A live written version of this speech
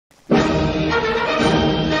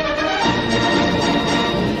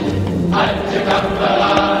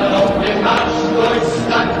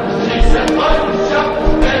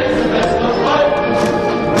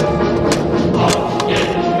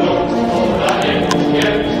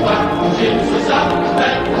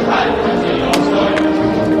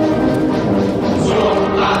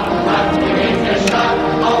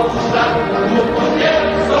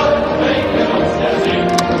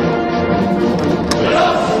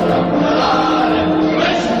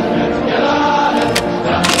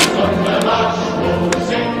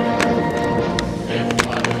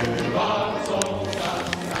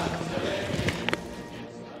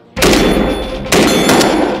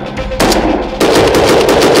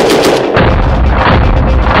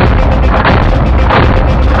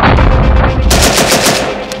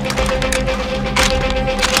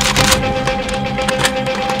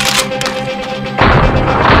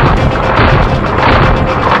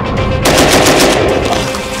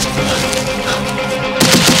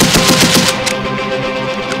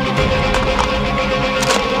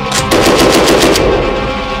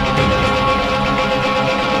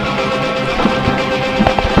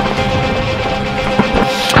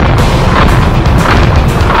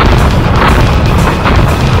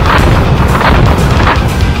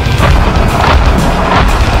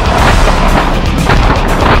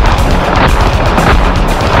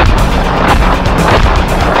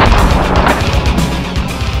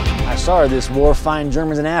Started this war fighting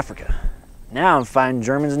Germans in Africa. Now I'm fighting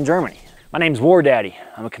Germans in Germany. My name's War Daddy.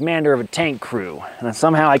 I'm a commander of a tank crew, and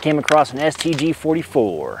somehow I came across an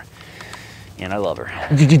STG-44, and I love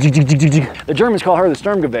her. The Germans call her the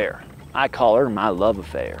Sturmgewehr. I call her my love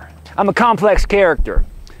affair. I'm a complex character.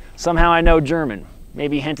 Somehow I know German.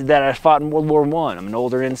 Maybe hinted that I fought in World War I. I'm an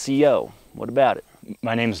older NCO. What about it?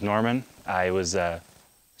 My name's Norman. I was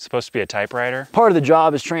supposed to be a typewriter. Part of the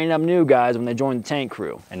job is training up new guys when they join the tank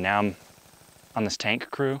crew. And now I'm on this tank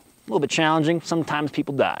crew. A little bit challenging. Sometimes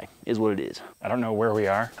people die, is what it is. I don't know where we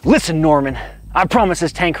are. Listen, Norman, I promised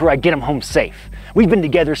this tank crew I'd get them home safe. We've been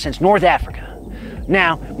together since North Africa.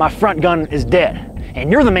 Now, my front gun is dead,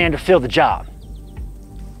 and you're the man to fill the job.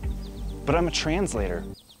 But I'm a translator.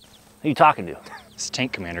 Who are you talking to? This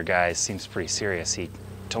tank commander guy seems pretty serious. He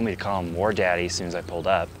told me to call him War Daddy as soon as I pulled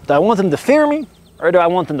up. Do I want them to fear me, or do I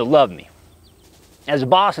want them to love me? As a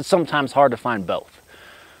boss, it's sometimes hard to find both.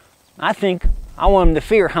 I think I want them to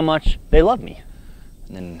fear how much they love me.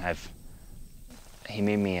 And then he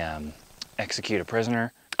made me execute a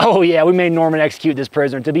prisoner. Oh yeah, we made Norman execute this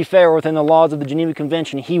prisoner. To be fair, within the laws of the Geneva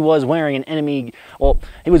Convention, he was wearing an enemy, well,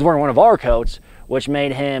 he was wearing one of our coats, which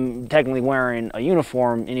made him technically wearing a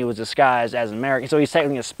uniform, and he was disguised as an American. So he's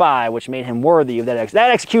technically a spy, which made him worthy of that.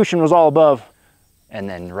 That execution was all above. And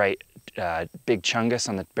then write Big Chungus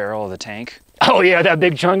on the barrel of the tank. Oh yeah, that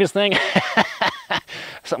Big Chungus thing.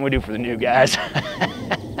 Something we do for the new guys.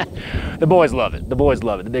 The boys love it. The boys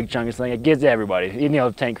love it. The Big Chungus thing. It gets everybody. You know,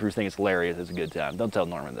 the tank crews think it's hilarious. It's a good time. Don't tell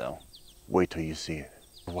Norman though. Wait till you see it.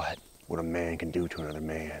 What? What a man can do to another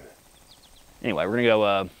man. Anyway, we're gonna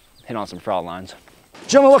go hit on some fraud lines.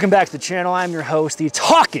 Gentlemen, welcome back to the channel. I'm your host,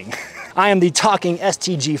 I am the talking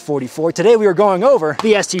STG-44. Today we are going over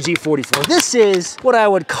the STG-44. This is what I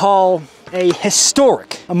would call a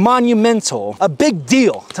historic, a monumental, a big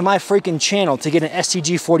deal to my freaking channel to get an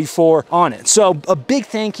STG-44 on it. So a big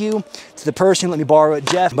thank you to the person who let me borrow it,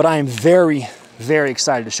 Jeff, but I am very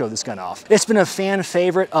excited to show this gun off. It's been a fan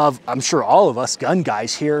favorite of, I'm sure, all of us gun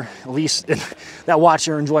guys here, at least that watch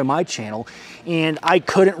or enjoy my channel. And I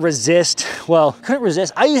couldn't resist.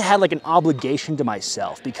 I had like an obligation to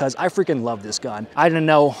myself because I freaking love this gun. I didn't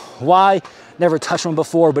know why, never touched one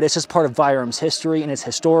before, but it's just part of firearms history, and it's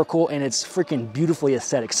historical, and it's freaking beautifully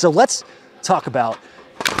aesthetic. So let's talk about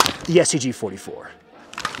the STG-44.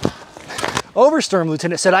 Oversturm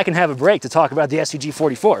Lieutenant said I can have a break to talk about the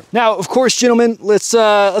STG-44. Now, of course, gentlemen, let's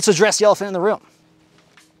address the elephant in the room.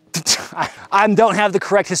 I don't have the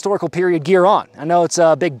correct historical period gear on. I know it's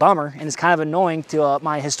a big bummer, and it's kind of annoying to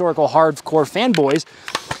my historical hardcore fanboys,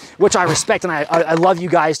 which I respect, and I love you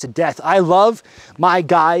guys to death. I love my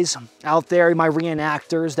guys out there, my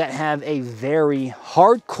reenactors that have a very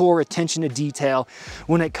hardcore attention to detail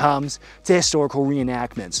when it comes to historical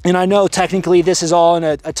reenactments. And I know technically this is all in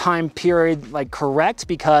a time period like correct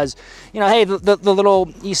because, you know, hey, the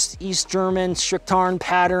little East German Stricktarn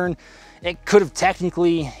pattern, it could have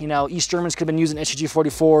technically, you know, East Germans could have been using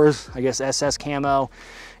STG-44s, I guess SS camo,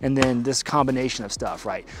 and then this combination of stuff,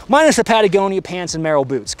 right? Minus the Patagonia pants and Merrell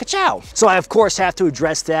boots. Ka-chow! So I, of course, have to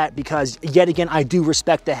address that because, yet again, I do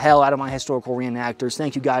respect the hell out of my historical reenactors.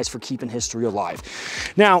 Thank you guys for keeping history alive.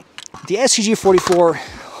 Now, the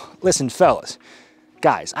STG-44, listen, fellas,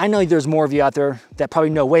 Guys, I know there's more of you out there that probably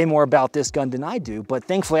know way more about this gun than I do, but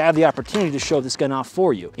thankfully I have the opportunity to show this gun off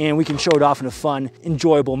for you, and we can show it off in a fun,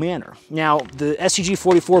 enjoyable manner. Now, the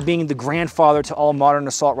STG-44 being the grandfather to all modern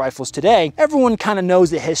assault rifles today, everyone kind of knows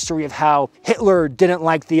the history of how Hitler didn't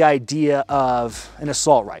like the idea of an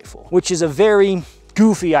assault rifle, which is a very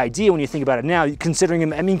goofy idea when you think about it now, considering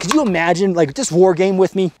him. I mean, could you imagine, like, just war game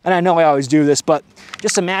with me? And I know I always do this, but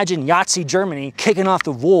just imagine Nazi Germany kicking off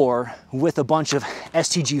the war with a bunch of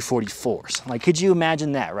STG-44s. Like, could you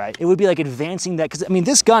imagine that, right? It would be like advancing that, because I mean,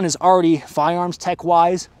 this gun is already firearms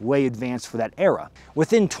tech-wise way advanced for that era.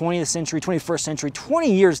 Within 20th century, 21st century,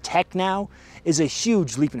 20 years tech now is a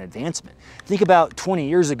huge leap in advancement. Think about 20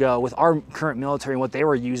 years ago with our current military and what they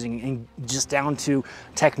were using, and just down to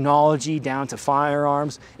technology, down to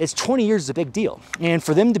firearms. It's 20 years is a big deal. And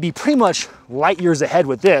for them to be pretty much light years ahead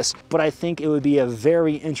with this, but I think it would be a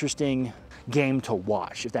very interesting game to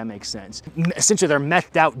watch, if that makes sense. Essentially, they're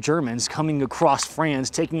methed out Germans coming across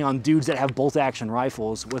France, taking on dudes that have bolt action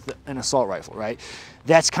rifles with an assault rifle, right?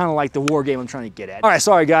 That's kind of like the war game I'm trying to get at. All right,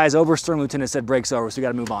 sorry guys, Oberstern Lieutenant said break's over, so we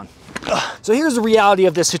gotta move on. So here's the reality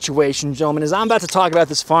of this situation, gentlemen, is I'm about to talk about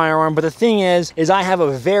this firearm, but the thing is I have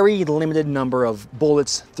a very limited number of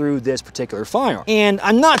bullets through this particular firearm. And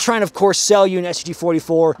I'm not trying to, of course, sell you an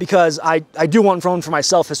STG-44 because I do want one for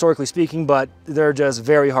myself, historically speaking, but they're just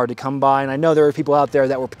very hard to come by. And I know there are people out there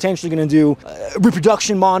that were potentially gonna do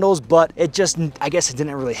reproduction models, but it just, I guess it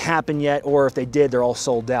didn't really happen yet, or if they did, they're all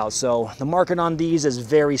sold out. So the market on these is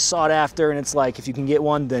very sought after, and it's like, if you can get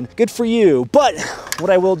one, then good for you. But what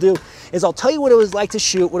I will do is I'll tell you what it was like to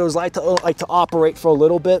shoot, what it was like to operate for a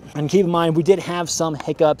little bit. And keep in mind, we did have some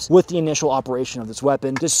hiccups with the initial operation of this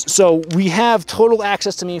weapon. So we have total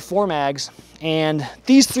access to me 4 mags, and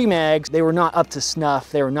these 3 mags, they were not up to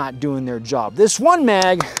snuff. They were not doing their job. This 1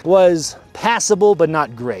 mag was passable, but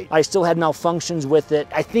not great. I still had malfunctions with it.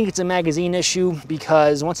 I think it's a magazine issue,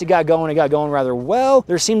 because once it got going rather well.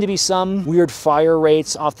 There seemed to be some weird fire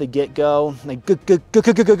rates off the get-go, like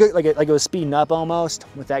it was speeding up almost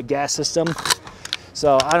with that gas system.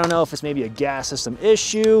 So I don't know if it's maybe a gas system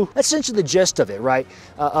issue. That's essentially the gist of it, right?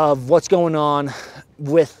 Of what's going on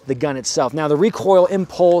with the gun itself. Now, the recoil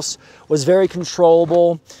impulse was very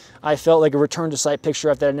controllable. I felt like a return to sight picture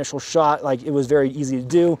after that initial shot, like it was very easy to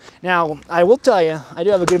do. Now, I will tell you, I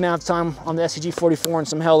do have a good amount of time on the STG-44 and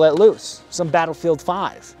some Hell Let Loose, some Battlefield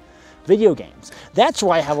 5 video games. That's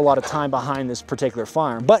why I have a lot of time behind this particular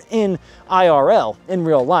firearm. But in IRL, in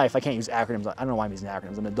real life, I can't use acronyms. I don't know why I'm using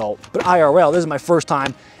acronyms, I'm an adult. But IRL, this is my first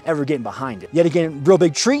time ever getting behind it. Yet again, real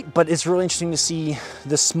big treat, but it's really interesting to see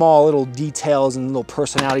the small little details and little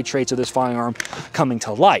personality traits of this firearm coming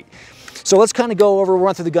to light. So let's kind of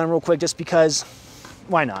run through the gun real quick, just because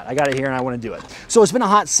why not? I got it here and I want to do it. So it's been a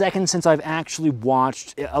hot second since I've actually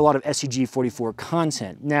watched a lot of STG-44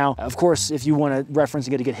 content. Now, of course, if you want to reference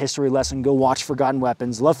and get a good history lesson, go watch Forgotten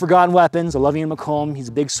Weapons. Love Forgotten Weapons. I love Ian McComb. He's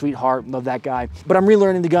a big sweetheart. Love that guy. But I'm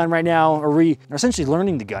relearning the gun right now, or essentially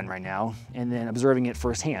learning the gun right now, and then observing it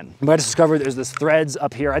firsthand. But I just discovered there's this threads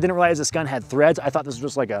up here. I didn't realize this gun had threads. I thought this was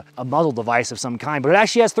just like a muzzle device of some kind, but it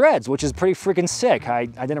actually has threads, which is pretty freaking sick. I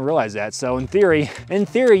didn't realize that. So in theory,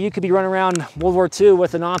 you could be running around World War II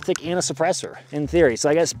with an optic and a suppressor, in theory. So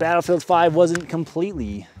I guess Battlefield 5 wasn't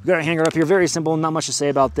completely. We've got our handguard up here, very simple, not much to say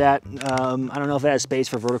about that. I don't know if it has space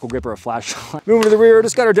for vertical grip or a flashlight. Moving to the rear,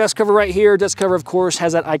 just got our desk cover right here. Desk cover, of course,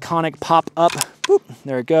 has that iconic pop up. Boop,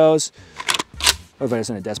 there it goes. Everybody's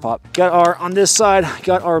in a desk pop. On this side,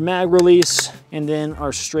 got our mag release, and then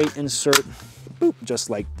our straight insert. Boop, just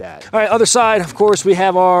like that. All right, other side, of course, we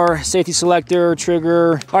have our safety selector,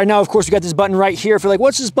 trigger. All right, now, of course, we got this button right here. If you're like,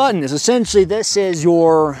 what's this button? It's essentially, this is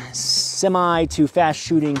your semi to fast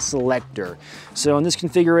shooting selector. So in this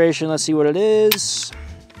configuration, let's see what it is.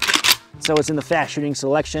 So it's in the fast shooting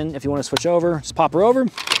selection. If you want to switch over, just pop her over.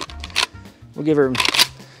 We'll give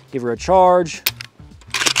her a charge.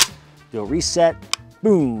 Do a reset.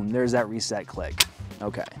 Boom, there's that reset click.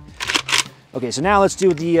 Okay. Okay, so now let's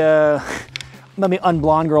do the, let me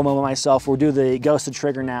unblonde girl moment myself. We'll do the ghosted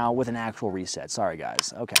trigger now with an actual reset. Sorry,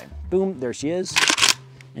 guys. Okay, boom, there she is.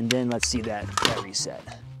 And then let's see that reset.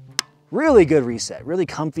 Really good reset, really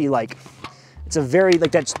comfy. Like, it's a very,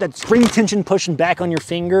 like that spring tension pushing back on your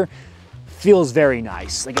finger feels very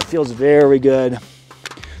nice. Like, it feels very good.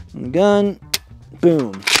 On the gun,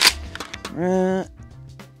 boom.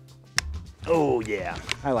 Oh yeah,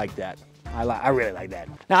 I like that. I really like that.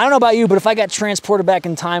 Now, I don't know about you, but if I got transported back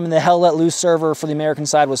in time and the Hell Let Loose server for the American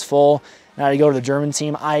side was full, and I had to go to the German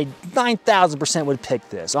team, I 9,000% would pick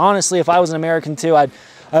this. Honestly, if I was an American too, I'd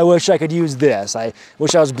I wish I could use this. I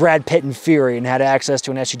wish I was Brad Pitt and Fury and had access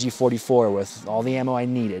to an STG-44 with all the ammo I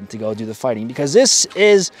needed to go do the fighting. Because this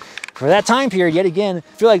is, for that time period, yet again, I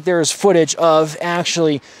feel like there's footage of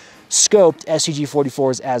actually scoped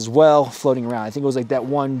STG-44s as well floating around. I think it was like that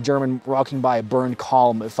one German walking by a burned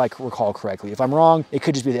column, if I recall correctly. If I'm wrong, it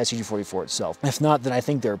could just be the STG-44 itself. If not, then I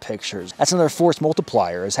think there are pictures. That's another force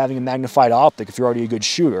multiplier, is having a magnified optic if you're already a good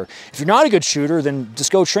shooter. If you're not a good shooter, then just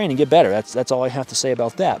go train and get better. That's all I have to say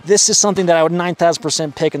about that. This is something that I would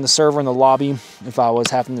 9,000% pick in the server in the lobby if I was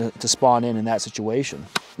having to spawn in that situation.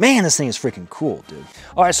 Man, this thing is freaking cool, dude.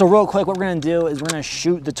 All right, so real quick, what we're gonna do is we're gonna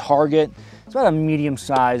shoot the target. It's about a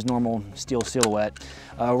medium-sized normal steel silhouette.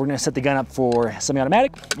 We're gonna set the gun up for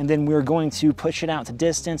semi-automatic, and then we're going to push it out to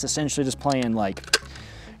distance, essentially just playing like,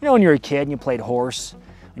 you know, when you're a kid and you played horse,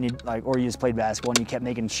 and you like, or you just played basketball and you kept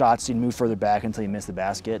making shots, so you'd move further back until you missed the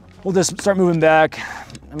basket. We'll just start moving back.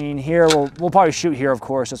 I mean, here, we'll probably shoot here, of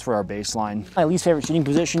course, that's for our baseline. My least favorite shooting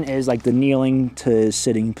position is like the kneeling to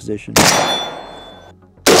sitting position.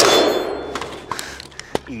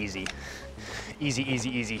 Easy. Easy, easy,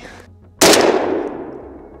 easy.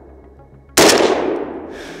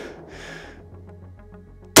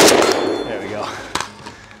 There we go.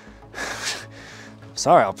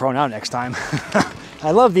 Sorry, I'll prone out next time.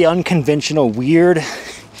 I love the unconventional, weird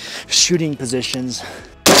shooting positions. What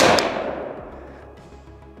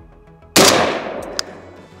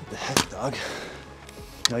the heck, dog?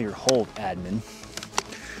 Know your hold, admin.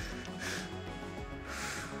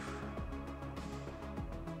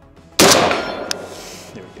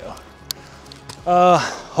 There we go.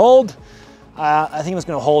 Hold. I think I'm just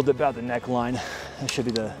gonna hold about the neckline. That should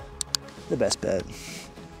be the best bet.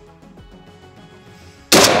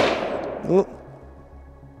 Oop.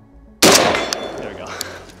 There we go.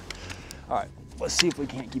 All right, let's see if we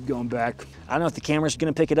can't keep going back. I don't know if the camera's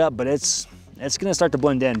gonna pick it up, but it's gonna start to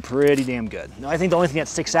blend in pretty damn good. No, I think the only thing that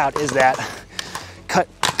sticks out is that cut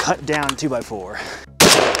down 2x4.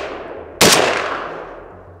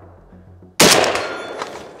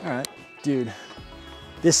 All right, dude.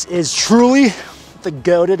 This is truly the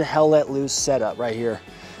goated hell let loose setup right here.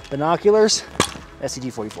 Binoculars,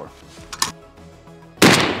 STG-44.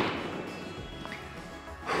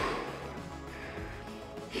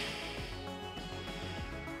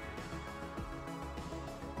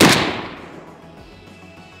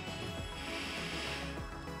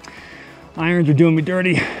 Irons are doing me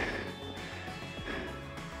dirty.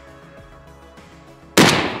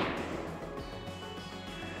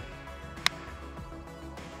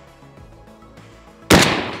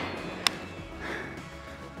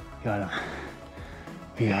 Got him.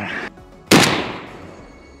 We got him.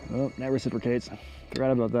 Oh, that reciprocates.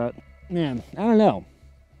 Forgot about that. Man, I don't know.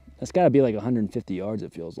 That's gotta be like 150 yards,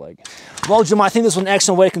 it feels like. Well, Jim, I think this was an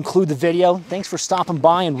excellent way to conclude the video. Thanks for stopping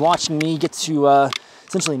by and watching me get to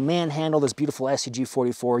essentially manhandle this beautiful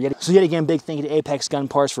STG-44. So yet again, big thank you to Apex Gun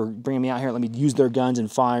Parts for bringing me out here and let me use their guns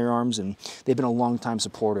and firearms, and they've been a long-time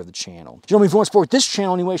supporter of the channel. Gentlemen, if you want to support this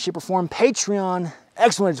channel in any way, shape, or form, Patreon.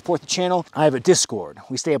 Excellent way to support the channel. I have a Discord.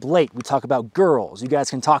 We stay up late. We talk about girls. You guys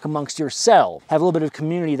can talk amongst yourselves. Have a little bit of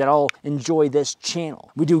community that all enjoy this channel.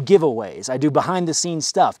 We do giveaways. I do behind the scenes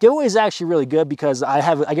stuff. Giveaways is actually really good because I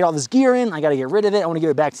get all this gear in. I got to get rid of it. I want to give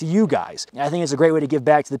it back to you guys. And I think it's a great way to give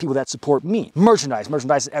back to the people that support me. Merchandise.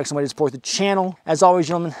 Merchandise is an excellent way to support the channel. As always,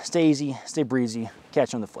 gentlemen, stay easy, stay breezy.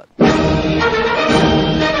 Catch you on the flip.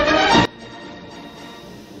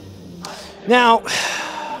 Now,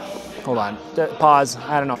 hold on, pause,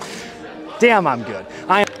 I don't know. Damn, I'm good.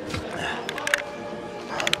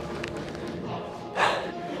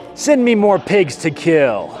 Send me more pigs to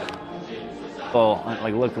kill. Oh,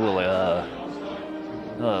 like look a little,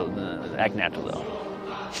 act natural though.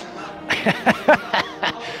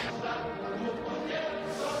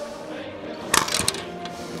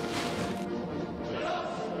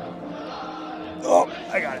 Oh,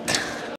 I got it.